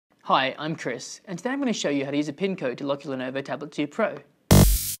Hi, I'm Chris, and today I'm going to show you how to use a PIN code to lock your Lenovo Tablet 2 Pro.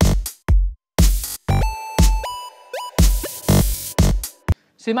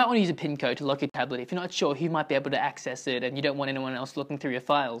 So you might want to use a PIN code to lock your tablet if you're not sure who might be able to access it and you don't want anyone else looking through your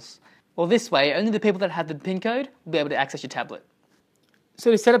files. Well, this way, only the people that have the PIN code will be able to access your tablet. So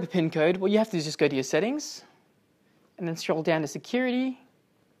to set up a PIN code, what you have to do is just go to your settings, and then scroll down to security,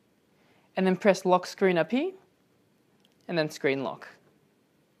 and then press lock screen up here, and then screen lock.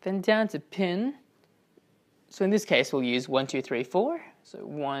 Then down to PIN. So in this case, we'll use 1234. So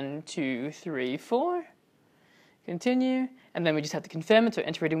 1234. Continue, and then we just have to confirm it, so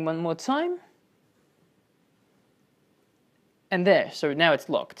enter it in one more time. And there, so now it's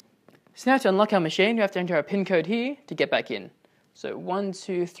locked. So now to unlock our machine, we have to enter our PIN code here to get back in. So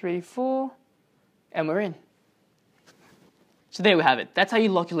 1234, and we're in. So there we have it. That's how you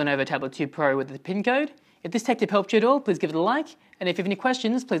lock your Lenovo Tablet 2 Pro with the PIN code. If this tech tip helped you at all, please give it a like, and if you have any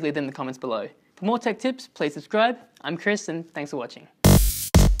questions, please leave them in the comments below. For more tech tips, please subscribe. I'm Chris, and thanks for watching.